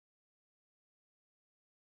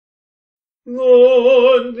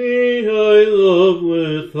Lord, thee I love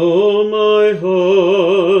with all my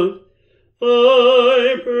heart.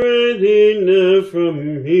 I pray thee ne'er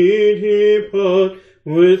from me depart,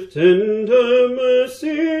 with tender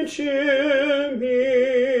mercy cheer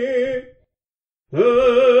me.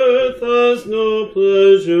 Earth has no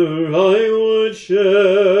pleasure I would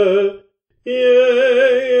share,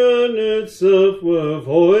 yea, and itself were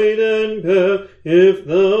void and bare, if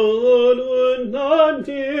thou, Lord, would not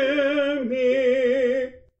dear me.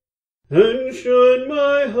 And should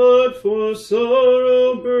my heart for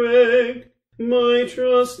sorrow break, my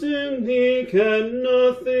trust in thee can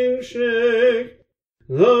nothing shake.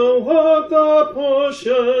 Thou art the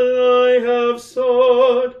portion I have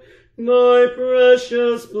sought, thy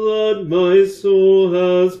precious blood my soul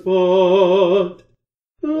has bought.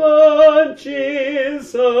 Lord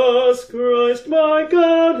Jesus Christ, my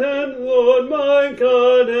God and Lord, my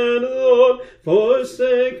God and Lord,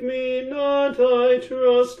 forsake me not, I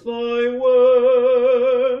trust thy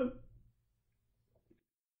word.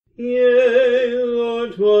 Yea,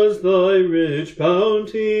 Lord, 'twas thy rich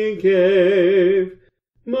bounty gave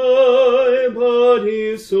my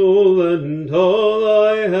body, soul, and all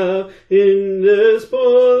I have in this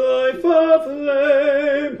poor life of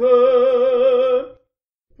labor.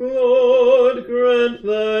 Lord, grant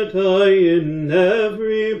that I in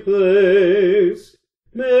every place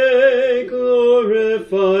may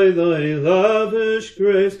glorify thy lavish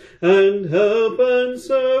grace, and help and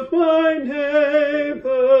serve my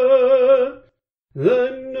neighbor.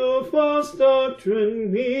 Let no false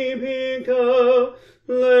doctrine me beguile,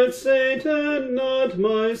 let Satan not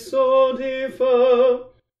my soul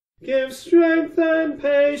defile. Give strength and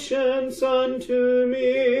patience unto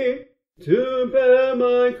me, to bear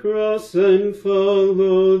my cross and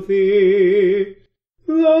follow thee.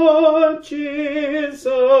 Lord Jesus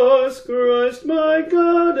Christ, my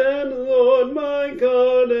God and Lord, my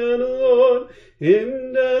God and Lord,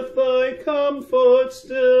 in death thy comfort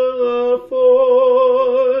still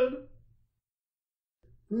afford.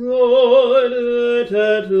 Lord, let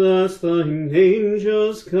at last thine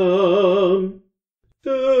angels come,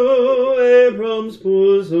 to Abram's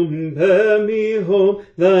bosom bear me home,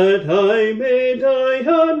 that I may die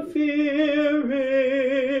unfearing,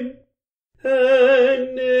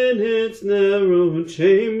 and in its narrow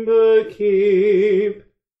chamber keep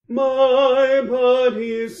my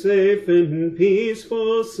body safe in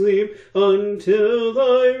peaceful sleep, until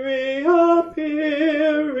thy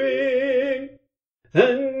reappearing.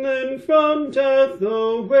 And then from death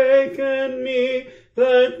awaken me,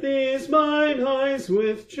 that these mine eyes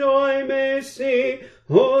with joy may see,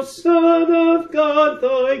 O Son of God,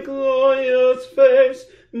 thy glorious face,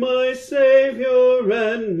 my Saviour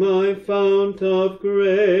and my fount of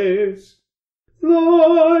grace.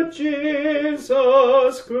 Lord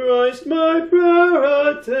Jesus Christ, my prayer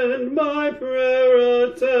attend,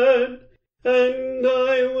 and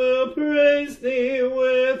I will praise thee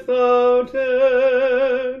without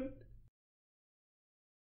end.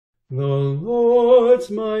 The Lord's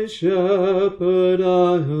my shepherd,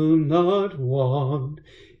 I'll not want.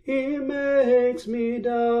 He makes me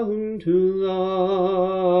down to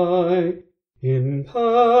lie. In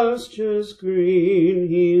pastures green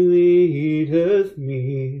he leadeth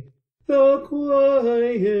me, the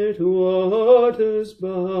quiet waters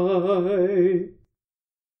by.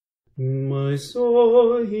 My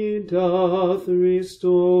soul he doth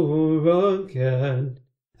restore again,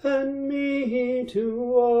 and me to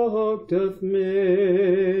walk doth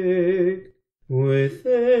make.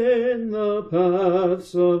 Within the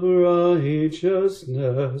paths of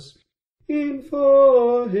righteousness, e'en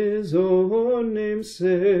for his own name's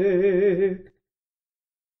sake.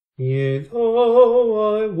 Yea,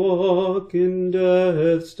 though I walk in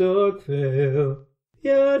death's dark vale,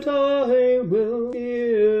 yet I will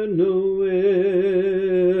fear no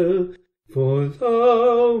ill, for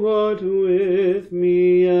thou art with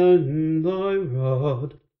me, and thy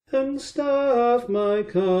rod and staff my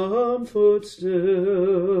comfort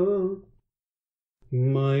still.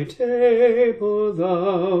 My table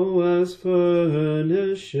thou hast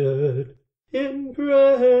furnished in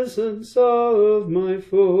presence of my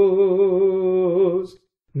foes.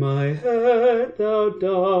 My head thou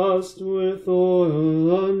dost with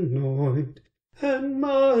oil anoint, and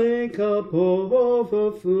my cup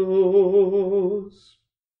overflows.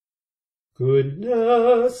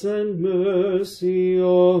 Goodness and mercy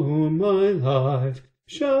all my life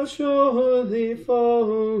shall surely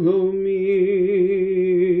follow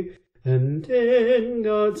me, and in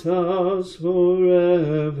God's house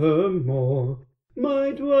forevermore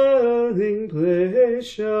my dwelling place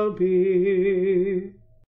shall be.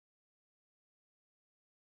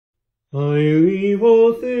 I leave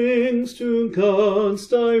all things to God's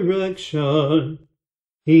direction.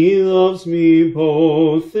 He loves me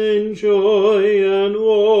both in joy and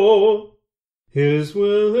woe. His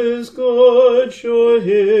will is good, sure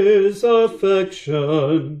His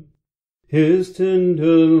affection. His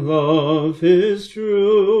tender love is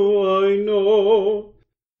true, I know.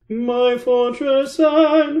 My fortress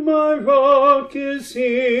and my rock is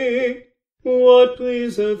He. What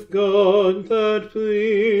pleaseth God, that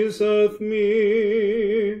pleaseth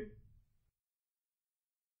me.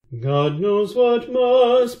 God knows what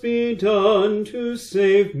must be done to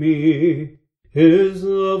save me. His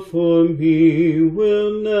love for me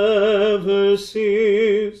will never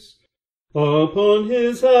cease. Upon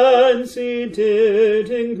His hands He did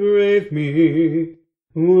engrave me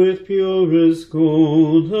with purest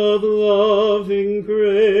gold of loving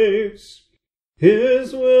grace.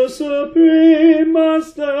 His will supreme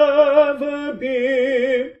must ever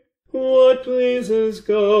be. What pleases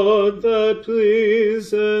God, that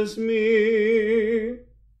pleases me.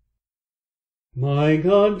 My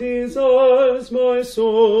God desires my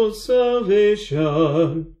soul's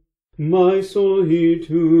salvation. My soul He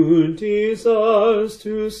too desires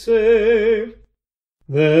to save.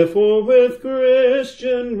 Therefore with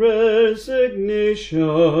Christian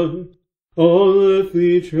resignation, all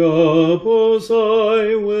earthly troubles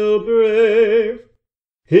I will brave.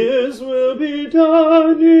 His will be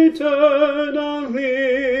done eternally.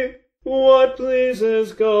 What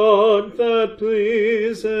pleases God, that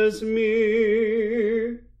pleases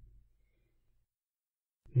me.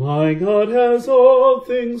 My God has all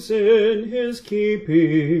things in His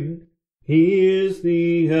keeping. He is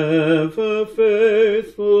the ever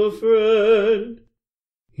faithful friend.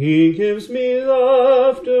 He gives me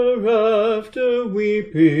laughter after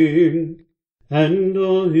weeping, and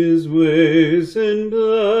all His ways in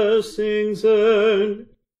blessings end.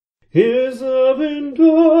 His love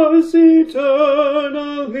endures eternally.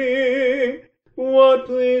 What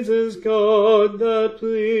pleases God, that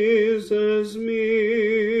pleases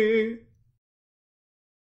me.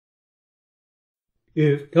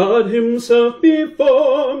 If God Himself be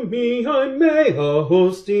for me, I may a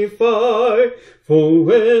host defy. For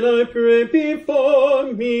when I pray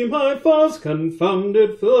before me, my foes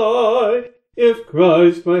confounded fly. If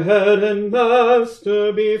Christ my head and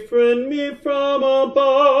master befriend me from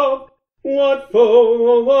above, what foe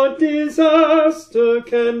or what disaster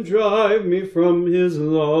can drive me from His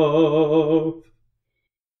love?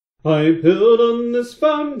 I build on this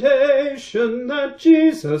foundation that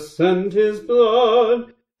Jesus and His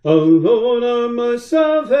blood alone are my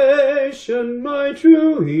salvation, my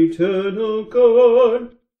true eternal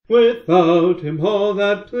good. Without Him all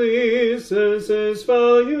that pleases is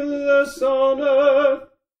valueless on earth.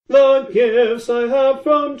 The gifts I have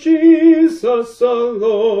from Jesus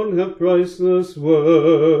alone have priceless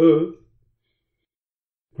worth.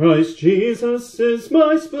 Christ Jesus is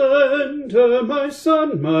my splendor, my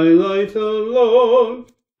sun, my light alone.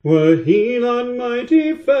 Were He not my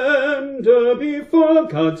defender before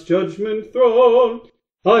God's judgment throne,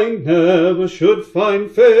 I never should find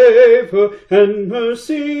favor and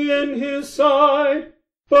mercy in His sight,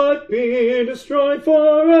 but be destroyed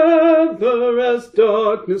forever as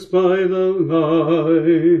darkness by the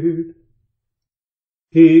light.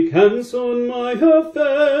 He cancelled my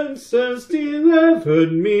offenses,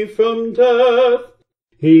 delivered me from death.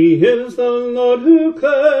 He is the Lord who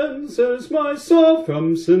cleanses my soul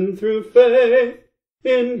from sin through faith.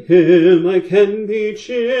 In Him I can be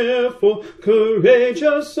cheerful,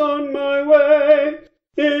 courageous on my way.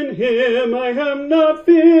 In Him I am not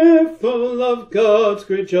fearful of God's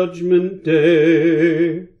great judgment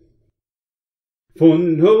day. For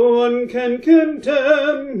no one can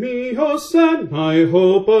condemn me or set my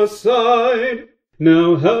hope aside.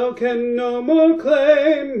 Now hell can no more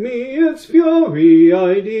claim me, its fury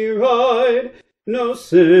I deride. No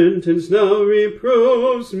sentence now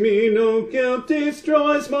reproves me, no guilt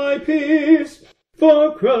destroys my peace.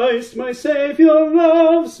 For Christ my Saviour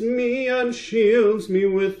loves me and shields me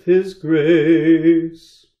with His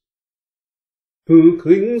grace. Who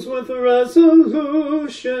clings with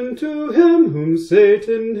resolution to Him whom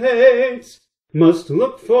Satan hates, must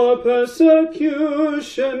look for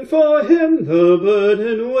persecution, for him the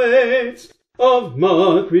burden waits. Of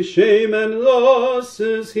mockery, shame, and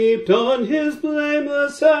losses heaped on his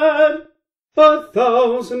blameless head,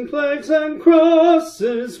 1,000 plagues and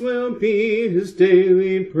crosses will be his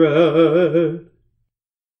daily bread.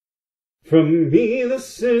 From me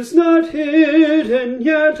this is not hidden,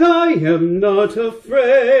 yet I am not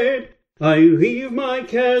afraid. I leave my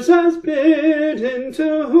cares as bidden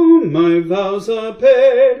to whom my vows are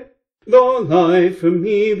paid. Though life from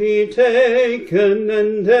me be taken,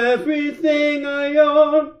 and everything I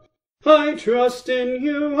own, I trust in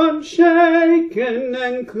you unshaken,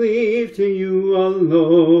 and cleave to you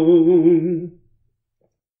alone.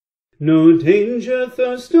 No danger,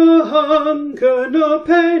 thirst, or hunger, no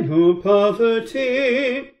pain or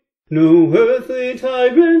poverty, no earthly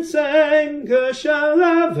tyrant's anger shall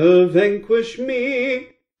ever vanquish me.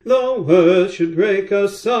 Though earth should break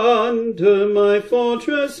asunder, my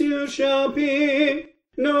fortress you shall be.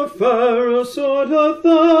 No fire or sword or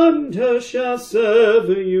thunder shall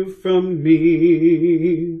sever you from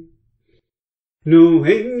me. No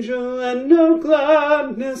angel and no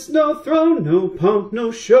gladness, no throne, no pomp, no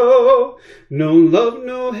show, no love,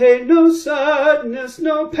 no hate, no sadness,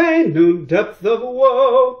 no pain, no depth of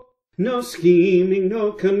woe, no scheming,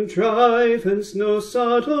 no contrivance, no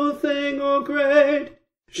subtle thing or great,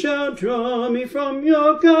 shall draw me from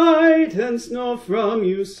your guidance, nor from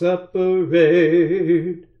you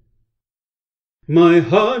separate. My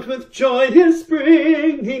heart with joy is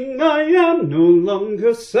springing, I am no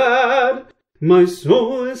longer sad. My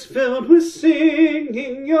soul is filled with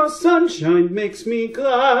singing, your sunshine makes me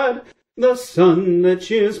glad. The sun that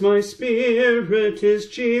cheers my spirit is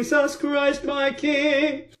Jesus Christ my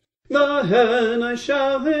King. The heaven I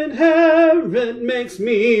shall inherit makes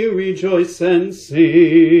me rejoice and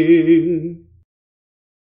sing.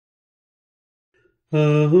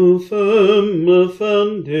 How firm a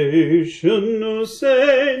foundation, O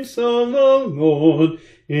saints of the Lord,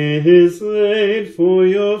 is laid for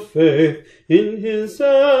your faith in his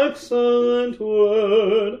excellent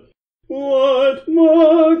word. What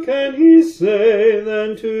more can he say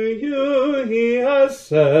than to you he has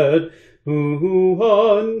said, who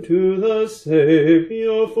unto the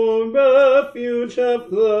Saviour for refuge have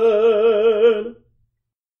fled?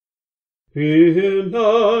 Fear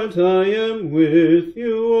not, I am with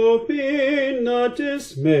you, O be not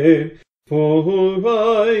dismayed, for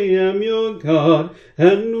I am your God,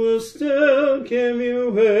 and will still give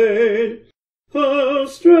you aid. I'll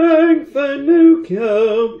strengthen you,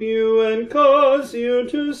 help you, and cause you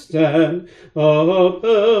to stand,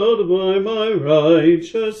 upheld by my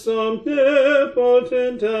righteous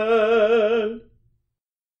omnipotent hand.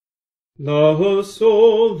 The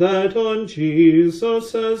soul that on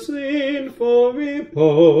Jesus has leaned for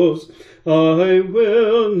repose, I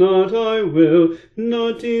will not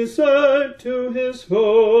desert to his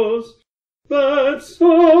foes. That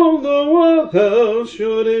soul, though all hell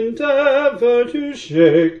should endeavor to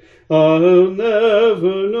shake, I'll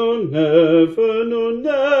never, no, never, no,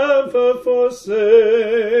 never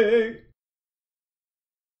forsake.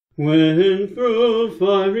 When through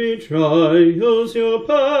fiery trials your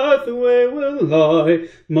pathway will lie,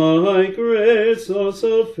 my grace all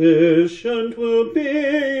sufficient will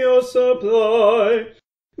be your supply.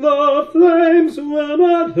 The flames will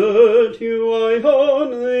not hurt you, I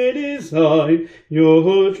only design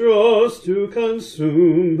your dross to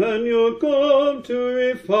consume and your gold to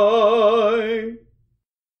refine.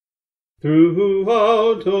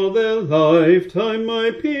 Throughout all their lifetime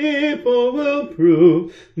my people will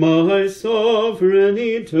prove my sovereign,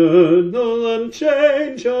 eternal,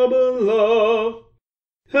 unchangeable love.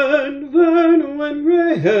 And then when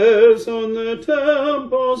gray hairs on their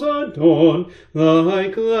temples adorn,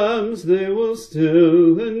 like lambs they will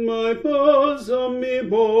still in my bosom be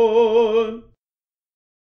born.